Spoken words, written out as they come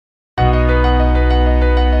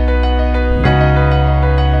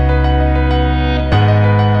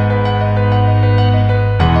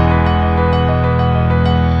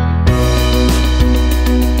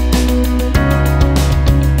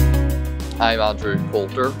Andrew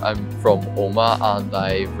Coulter. I'm from Omagh and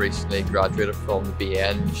I've recently graduated from the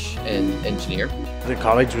BEng in engineering. The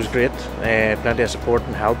college was great, plenty of support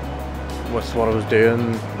and help with what I was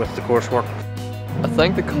doing with the coursework. I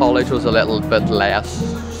think the college was a little bit less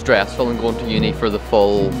stressful than going to uni for the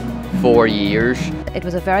full 4 years. It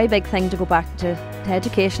was a very big thing to go back to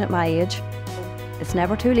education at my age. It's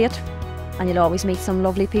never too late, and you'll always meet some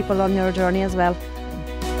lovely people on your journey as well.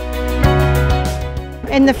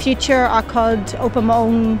 In the future I could open my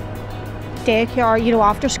own daycare, you know,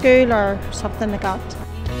 after school or something like that.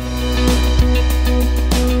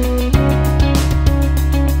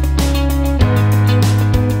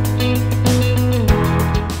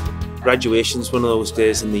 Graduation's one of those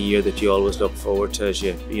days in the year that you always look forward to, as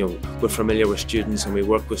we're familiar with students and we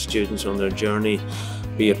work with students on their journey,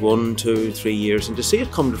 be it 1, 2, 3 years, and to see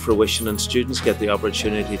it come to fruition and students get the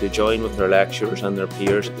opportunity to join with their lecturers and their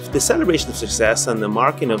peers. The celebration of success and the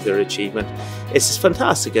marking of their achievement is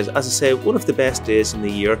fantastic. As I say, one of the best days in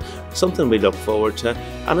the year, something we look forward to,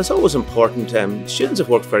 and it's always important. Students have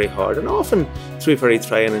worked very hard and often through very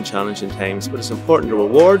trying and challenging times, but it's important to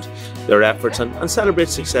reward their efforts and celebrate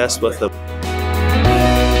success with them.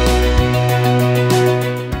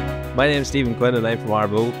 My name is Stephen Quinn and I'm from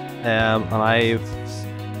Arboe, and I've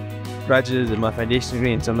graduated my foundation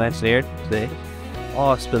degree in civil engineering today.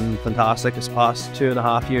 Oh, it's been fantastic. This past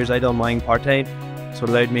 2.5 years I done mine part-time, so it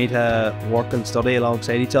allowed me to work and study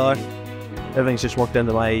alongside each other. Everything's just worked in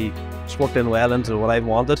well into what I've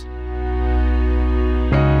wanted.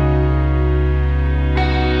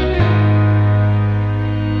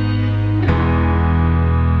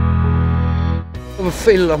 I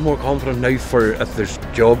feel a lot more confident now for if there's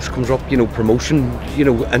jobs comes up, promotion,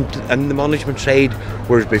 and the management side,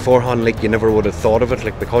 whereas beforehand, like, you never would have thought of it,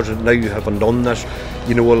 like, because now you haven't done this,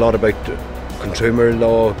 you know a lot about consumer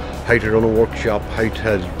law, how to run a workshop, how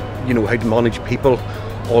to manage people,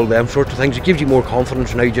 all them sorts of things. It gives you more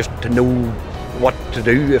confidence now just to know what to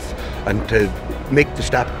do and to make the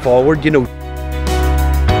step forward,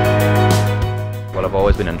 Well, I've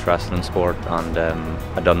always been interested in sport, and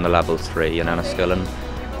I'd done the level 3 in Enniskillen,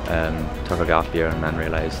 took a gap year and then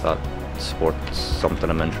realised that sport's something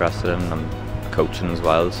I'm interested in, and coaching as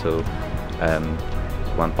well, so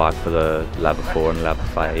went back for the level 4 and level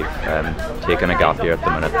 5, taking a gap year at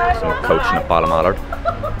the minute, so I'm coaching at Ballamallard,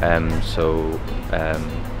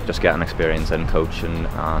 just getting experience in coaching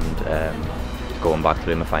and going back to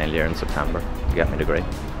do my final year in September to get my degree.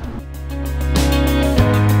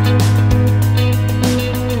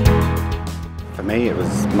 For me, it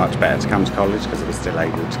was much better to come to college because I was still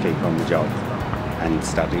able to keep on the job and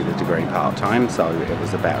study the degree part-time, so it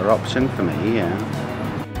was a better option for me, yeah.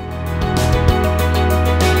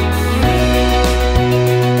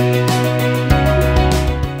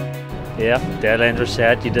 Yeah, deadlines were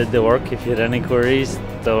set, you did the work. If you had any queries,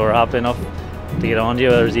 they were happy enough to get on to you,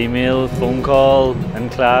 whether it was email, phone call, in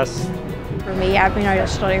class. For me, I've been out of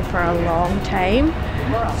study for a long time,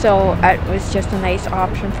 so it was just a nice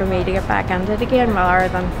option for me to get back into it again rather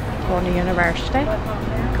than going to university.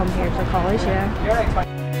 Come here to college, yeah.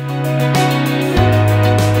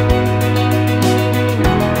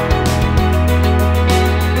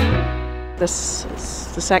 This is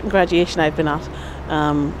the second graduation I've been at,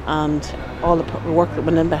 and all the work that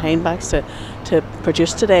went in behind backs to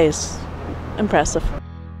produce today is impressive.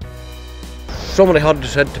 Somebody had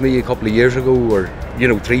said to me a couple of years ago, or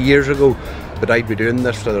 3 years ago, that I'd be doing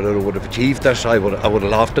this, that I would have achieved this. I would have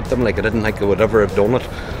laughed at them, like I didn't think I would ever have done it.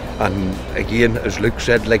 And again, as Luke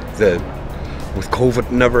said, like with COVID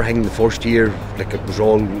and everything, the first year, like a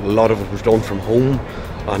lot of it was done from home,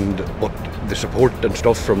 but the support and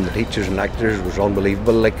stuff from the teachers and lecturers was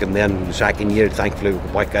unbelievable. Like, and then the second year, thankfully, we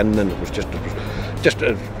got back in, and it was just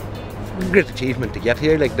a great achievement to get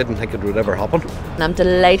here. Like, didn't think it would ever happen. And I'm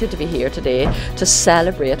delighted to be here today to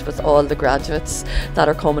celebrate with all the graduates that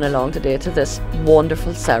are coming along today to this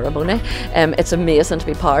wonderful ceremony. It's amazing to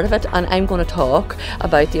be part of it, and I'm going to talk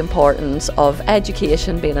about the importance of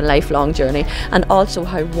education being a lifelong journey, and also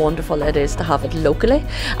how wonderful it is to have it locally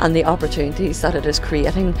and the opportunities that it is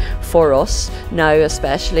creating for us now,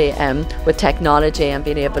 especially with technology and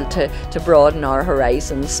being able to broaden our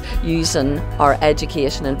horizons using our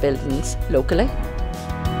education and buildings locally.